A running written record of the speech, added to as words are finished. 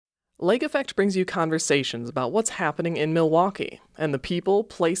Lake Effect brings you conversations about what's happening in Milwaukee and the people,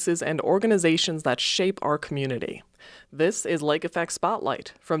 places, and organizations that shape our community. This is Lake Effect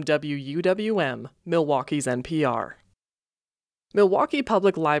Spotlight from WUWM, Milwaukee's NPR. Milwaukee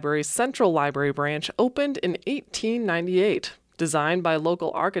Public Library's Central Library branch opened in 1898, designed by local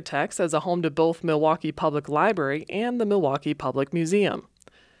architects as a home to both Milwaukee Public Library and the Milwaukee Public Museum.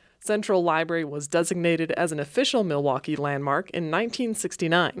 Central Library was designated as an official Milwaukee landmark in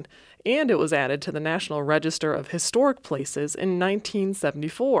 1969, and it was added to the National Register of Historic Places in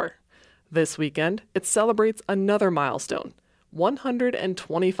 1974. This weekend, it celebrates another milestone,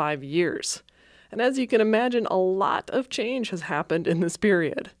 125 years. And as you can imagine, a lot of change has happened in this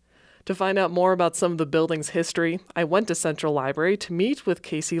period. To find out more about some of the building's history, I went to Central Library to meet with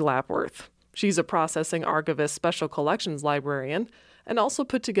Casey Lapworth. She's a processing archivist special collections librarian and also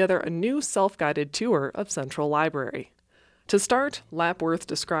put together a new self-guided tour of Central Library. To start, Lapworth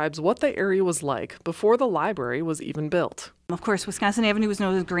describes what the area was like before the library was even built. Of course, Wisconsin Avenue was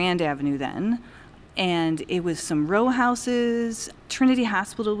known as Grand Avenue then, and it was some row houses. Trinity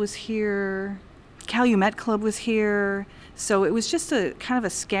Hospital was here. Calumet Club was here. So it was just a kind of a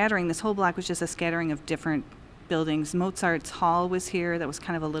scattering. This whole block was just a scattering of different buildings. Mozart's Hall was here. That was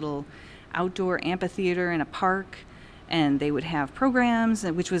kind of a little outdoor amphitheater in a park. And they would have programs,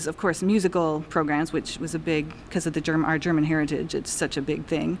 which was, of course, musical programs, which was a big, because of our German heritage, it's such a big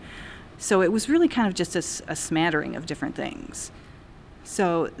thing. So it was really kind of just a smattering of different things.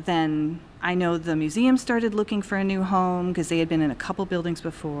 So then I know the museum started looking for a new home because they had been in a couple buildings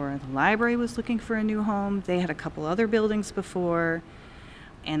before. The library was looking for a new home. They had a couple other buildings before.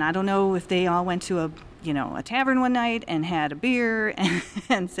 And I don't know if they all went to a tavern one night and had a beer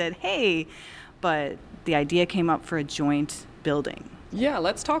and said, hey, but the idea came up for a joint building. Yeah,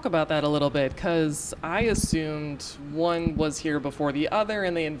 let's talk about that a little bit, because I assumed one was here before the other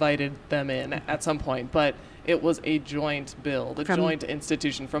and they invited them in at some point, but it was a joint build, joint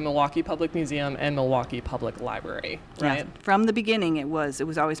institution from Milwaukee Public Museum and Milwaukee Public Library, right? Yeah, from the beginning it was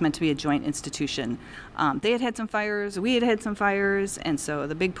always meant to be a joint institution. They had some fires, we had some fires, and so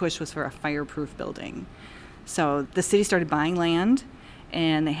the big push was for a fireproof building. So the city started buying land,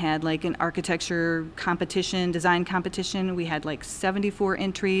 and they had like an architecture competition, design competition. We had like 74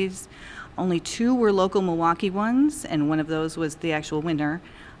 entries. Only 2 were local Milwaukee ones, and one of those was the actual winner.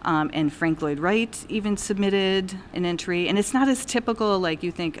 And Frank Lloyd Wright even submitted an entry. And it's not as typical, like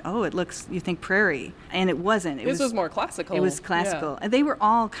you think, you think prairie. And it wasn't. This was more classical. It was classical. Yeah. And they were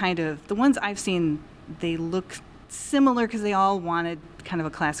all kind of, the ones I've seen, they look similar because they all wanted kind of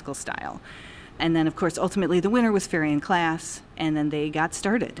a classical style. And then, of course, ultimately the winner was Ferry and Class, and then they got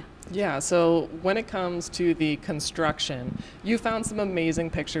started. Yeah, so when it comes to the construction, you found some amazing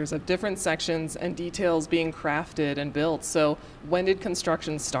pictures of different sections and details being crafted and built. So when did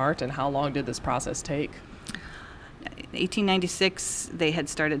construction start, and how long did this process take? 1896, they had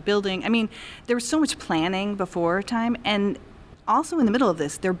started building. I mean, there was so much planning before time, and also in the middle of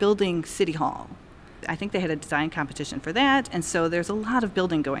this, they're building City Hall. I think they had a design competition for that, and so there's a lot of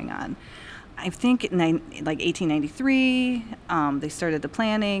building going on. I think in 1893, they started the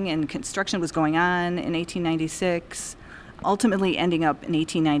planning, and construction was going on in 1896. Ultimately ending up in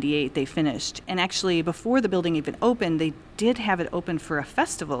 1898, they finished. And actually, before the building even opened, they did have it open for a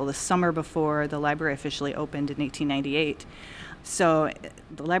festival the summer before the library officially opened in 1898. So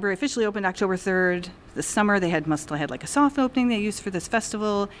the library officially opened October 3rd. The summer, they must have had like a soft opening they used for this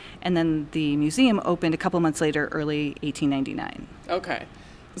festival. And then the museum opened a couple months later, early 1899. Okay.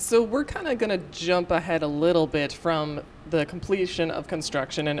 So we're kind of going to jump ahead a little bit from the completion of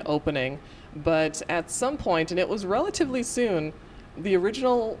construction and opening, but at some point, and it was relatively soon, the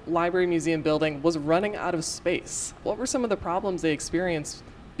original library museum building was running out of space. What were some of the problems they experienced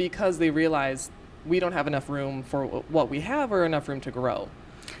because they realized we don't have enough room for what we have or enough room to grow?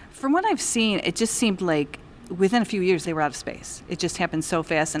 From what I've seen, it just seemed like within a few years they were out of space. It just happened so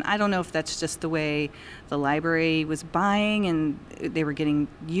fast, and I don't know if that's just the way the library was buying and they were getting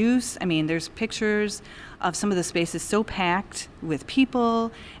use. I mean, there's pictures of some of the spaces so packed with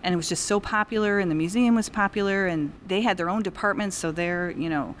people, and it was just so popular, and the museum was popular, and they had their own departments, so they're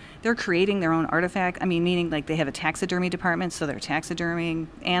creating their own artifact. I mean, meaning like they have a taxidermy department, so they're taxidermying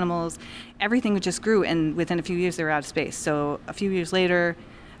animals. Everything just grew, and within a few years they were out of space. So a few years later,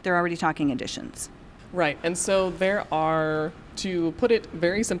 they're already talking additions. Right, and so there are, to put it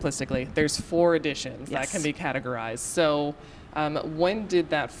very simplistically, there's 4 editions that can be categorized. So when did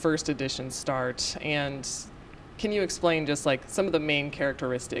that first edition start, and can you explain just like some of the main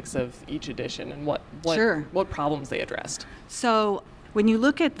characteristics of each edition and what problems they addressed? So when you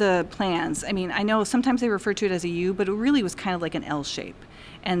look at the plans, I mean, I know sometimes they refer to it as a U, but it really was kind of like an L shape.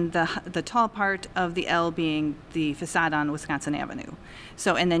 and the tall part of the L being the facade on Wisconsin Avenue.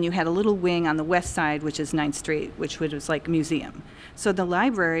 So, and then you had a little wing on the west side, which is 9th Street, which was like museum. So the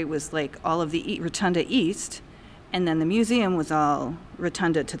library was like all of the rotunda east, and then the museum was all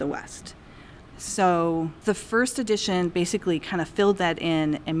rotunda to the west. So the first edition basically kind of filled that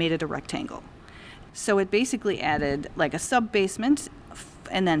in and made it a rectangle. So it basically added like a sub-basement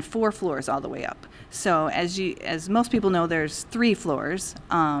and then 4 floors all the way up. So as most people know, there's 3 floors.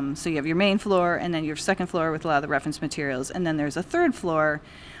 So you have your main floor and then your second floor with a lot of the reference materials. And then there's a 3rd floor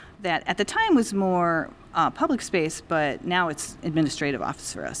that at the time was more public space, but now it's administrative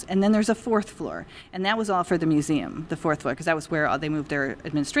office for us. And then there's a 4th floor. And that was all for the museum, the 4th floor, because that was where they moved their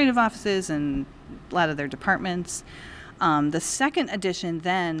administrative offices and a lot of their departments. The second edition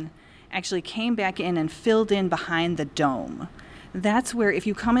then actually came back in and filled in behind the dome. That's where, if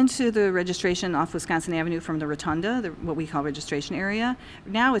you come into the registration off Wisconsin Avenue from the rotunda, what we call registration area,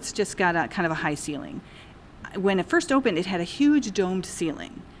 now it's just got a kind of a high ceiling. When it first opened, it had a huge domed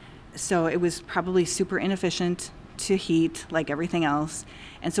ceiling. So it was probably super inefficient to heat, like everything else.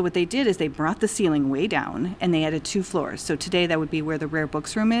 And so what they did is they brought the ceiling way down and they added 2 floors. So today that would be where the rare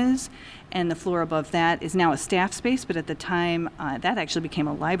books room is, and the floor above that is now a staff space, but at the time that actually became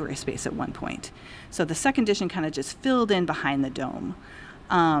a library space at one point. So the second edition kind of just filled in behind the dome.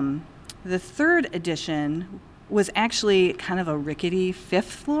 The third edition was actually kind of a rickety 5th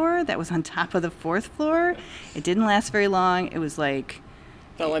floor that was on top of the 4th floor. It didn't last very long. It was like...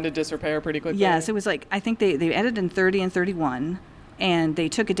 Fell into disrepair pretty quickly? Yes, it was like, I think they added in 30 and 31, and they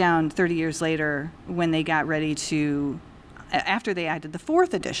took it down 30 years later when they got ready to... after they added the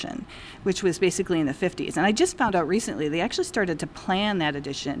 4th edition, which was basically in the 50s. And I just found out recently they actually started to plan that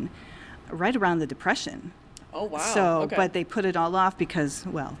edition right around the Depression. Oh, wow. So, okay. But they put it all off because,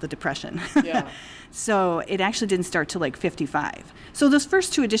 well, the Depression. Yeah. So it actually didn't start till like 55. So those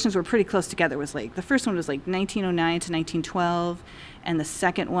first 2 editions were pretty close together. It was like, the first one was like 1909 to 1912, and the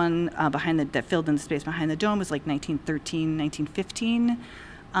second one that filled in the space behind the dome was like 1913, 1915.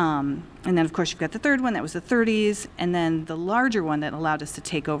 And then, of course, you've got the third one, that was the 30s, and then the larger one that allowed us to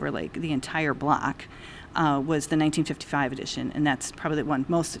take over like the entire block was the 1955 edition, and that's probably the one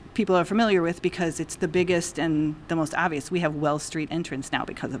most people are familiar with because it's the biggest and the most obvious. We have Wells Street entrance now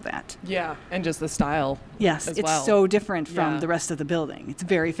because of that. Yeah, and just the style. Yes, as it's well. so different from Yeah. the rest of the building. It's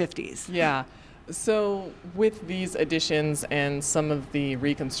very 50s. Yeah. So with these additions and some of the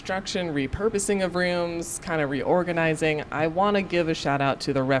reconstruction, repurposing of rooms, kind of reorganizing, I want to give a shout out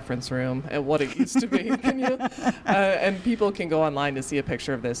to the reference room and what it used to be. Can you? And people can go online to see a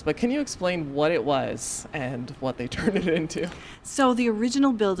picture of this, but can you explain what it was and what they turned it into? So the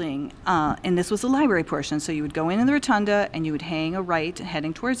original building, and this was the library portion, so you would go in the rotunda and you would hang a right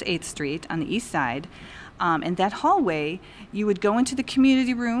heading towards 8th Street on the east side. And that hallway, you would go into the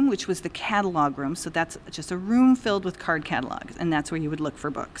community room, which was the catalog room. So that's just a room filled with card catalogs, and that's where you would look for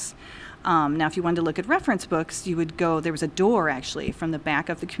books. Now, if you wanted to look at reference books, you would go, there was a door actually from the back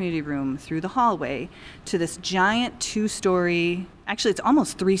of the community room through the hallway to this giant 2-story, actually it's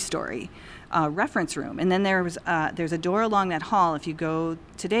almost 3-story, reference room. And then there's a door along that hall. If you go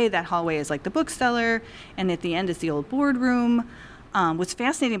today, that hallway is like the bookseller, and at the end is the old boardroom. What's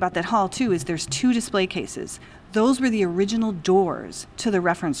fascinating about that hall, too, is there's 2 display cases. Those were the original doors to the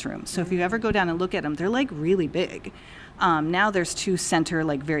reference room. So if you ever go down and look at them, they're like really big. Now there's 2 center,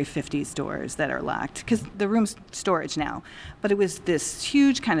 like very 50s doors that are locked because the room's storage now. But it was this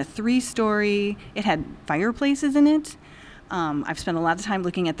huge kind of 3-story. It had fireplaces in it. I've spent a lot of time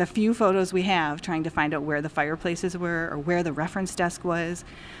looking at the few photos we have, trying to find out where the fireplaces were or where the reference desk was.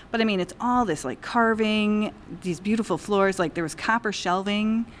 But I mean, it's all this like carving, these beautiful floors, like there was copper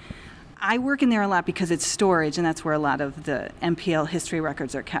shelving. I work in there a lot because it's storage, and that's where a lot of the MPL history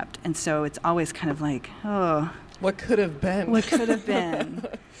records are kept. And so it's always kind of like, oh. What could have been? What could have been?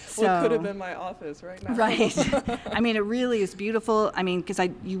 What could have been my office right now? Right. I mean, it really is beautiful. I mean, because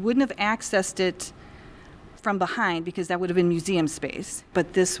you wouldn't have accessed it from behind because that would have been museum space.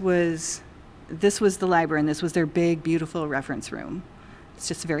 But this was the library, and this was their big, beautiful reference room. It's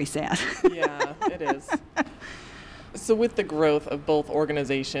just very sad. Yeah, it is. So with the growth of both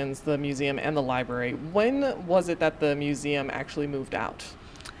organizations, the museum and the library, when was it that the museum actually moved out?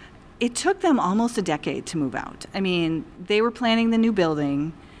 It took them almost a decade to move out. I mean, they were planning the new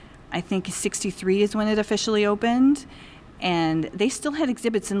building. I think 63 is when it officially opened. And they still had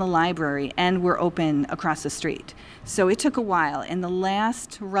exhibits in the library and were open across the street. So it took a while. And the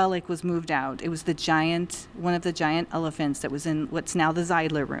last relic was moved out. It was one of the giant elephants that was in what's now the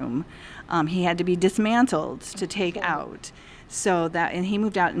Zeidler room. He had to be dismantled to take out. And he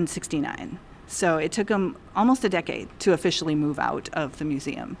moved out in 69. So it took them almost a decade to officially move out of the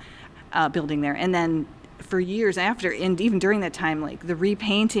museum building there. And then for years after, and even during that time, like the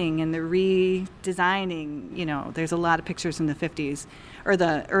repainting and the redesigning, there's a lot of pictures in the 50s or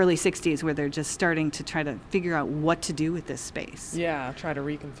the early 60s where they're just starting to try to figure out what to do with this space. Yeah, try to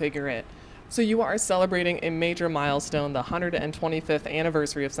reconfigure it. So you are celebrating a major milestone, the 125th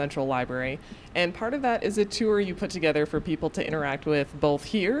anniversary of Central Library, and part of that is a tour you put together for people to interact with both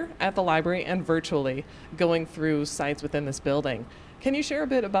here at the library and virtually, going through sites within this building. Can you share a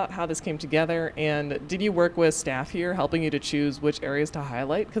bit about how this came together, and did you work with staff here helping you to choose which areas to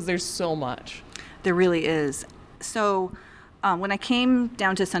highlight? Because there's so much. There really is. So when I came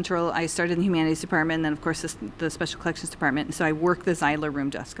down to Central, I started in the humanities department, and then of course the special collections department, and so I worked the Zeidler room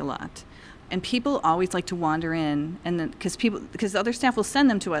desk a lot. And people always like to wander in, and then because other staff will send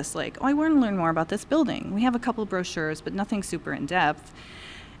them to us, like, oh, I want to learn more about this building. We have a couple of brochures, but nothing super in depth.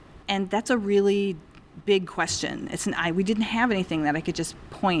 And that's a really big question. We didn't have anything that I could just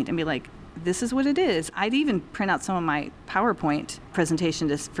point and be like, this is what it is. I'd even print out some of my PowerPoint presentation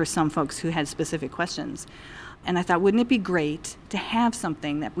for some folks who had specific questions. And I thought, wouldn't it be great to have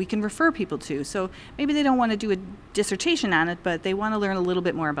something that we can refer people to? So maybe they don't want to do a dissertation on it, but they want to learn a little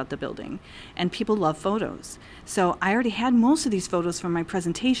bit more about the building. And people love photos. So I already had most of these photos from my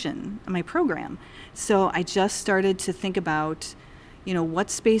presentation, my program. So I just started to think about, what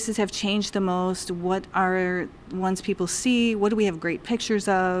spaces have changed the most? What are ones people see? What do we have great pictures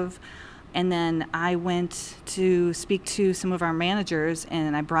of? And then I went to speak to some of our managers,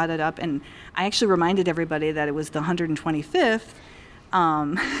 and I brought it up, and I actually reminded everybody that it was the 125th.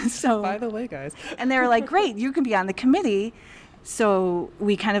 So, by the way, guys. And they were like, great, you can be on the committee. So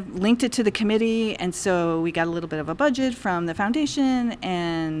we kind of linked it to the committee, and so we got a little bit of a budget from the foundation,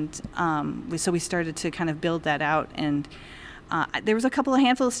 and so we started to kind of build that out. And there was a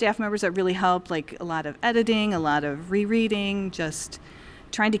handful of staff members that really helped, like a lot of editing, a lot of rereading, just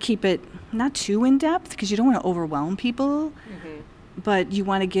trying to keep it not too in-depth because you don't want to overwhelm people, but you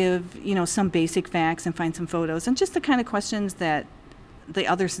want to give, some basic facts and find some photos and just the kind of questions that the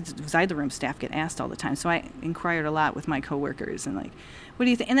other Zeidler room staff get asked all the time. So I inquired a lot with my coworkers and like, what do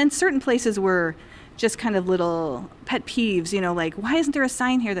you think? And then certain places were just kind of little pet peeves, like, why isn't there a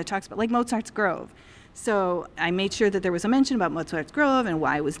sign here that talks about, like, Mozart's Grove? So I made sure that there was a mention about Mozart's Grove and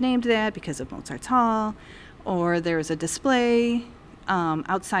why it was named that because of Mozart's Hall, or there was a display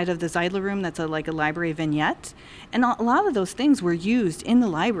outside of the Zeidler room that's like a library vignette. And a lot of those things were used in the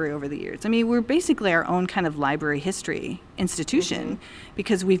library over the years. I mean, we're basically our own kind of library history institution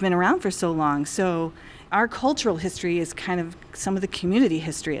because we've been around for so long. So our cultural history is kind of some of the community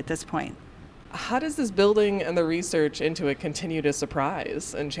history at this point. How does this building and the research into it continue to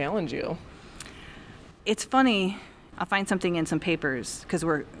surprise and challenge you? It's funny. I'll find something in some papers because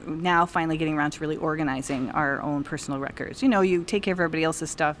we're now finally getting around to really organizing our own personal records. You take care of everybody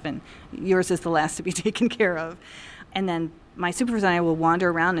else's stuff and yours is the last to be taken care of. And then my supervisor and I will wander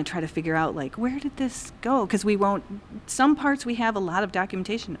around and try to figure out, like, where did this go? Because some parts we have a lot of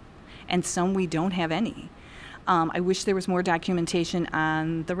documentation and some we don't have any. I wish there was more documentation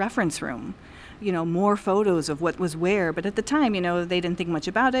on the reference room. More photos of what was where. But at the time, they didn't think much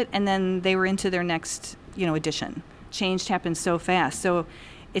about it. And then they were into their next, edition. Change happens so fast. So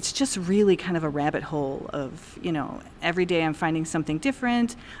it's just really kind of a rabbit hole of, every day I'm finding something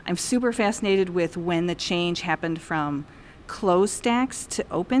different. I'm super fascinated with when the change happened from closed stacks to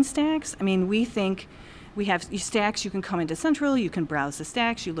open stacks. I mean, we think we have stacks, you can come into Central, you can browse the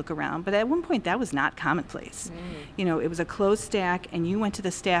stacks, you look around. But at one point, that was not commonplace. It was a closed stack, and you went to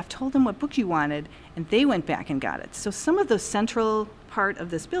the staff, told them what book you wanted, and they went back and got it. So some of the central part of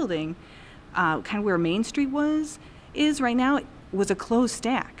this building, kind of where Main Street is right now, was a closed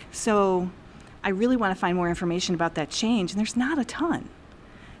stack. So I really want to find more information about that change, and there's not a ton.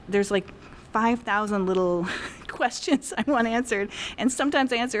 There's like 5,000 little questions I want answered, and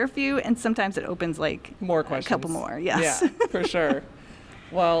sometimes I answer a few, and sometimes it opens like more questions. A couple more, yes. Yeah, for sure.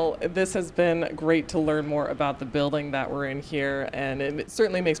 Well, this has been great to learn more about the building that we're in here, and it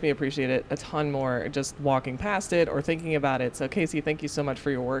certainly makes me appreciate it a ton more just walking past it or thinking about it. So, Casey, thank you so much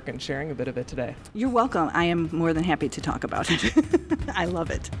for your work and sharing a bit of it today. You're welcome. I am more than happy to talk about it. I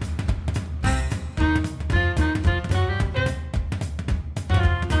love it.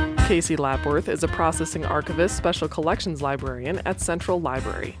 Casey Lapworth is a processing archivist special collections librarian at Central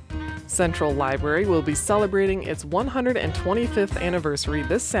Library. Central Library will be celebrating its 125th anniversary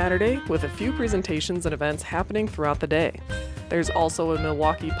this Saturday with a few presentations and events happening throughout the day. There's also a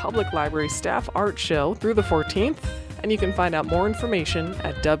Milwaukee Public Library staff art show through the 14th, and you can find out more information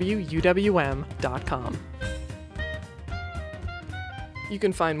at wuwm.com. You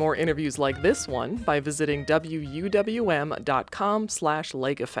can find more interviews like this one by visiting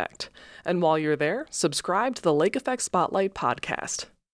wuwm.com/Lake Effect. And while you're there, subscribe to the Lake Effect Spotlight podcast.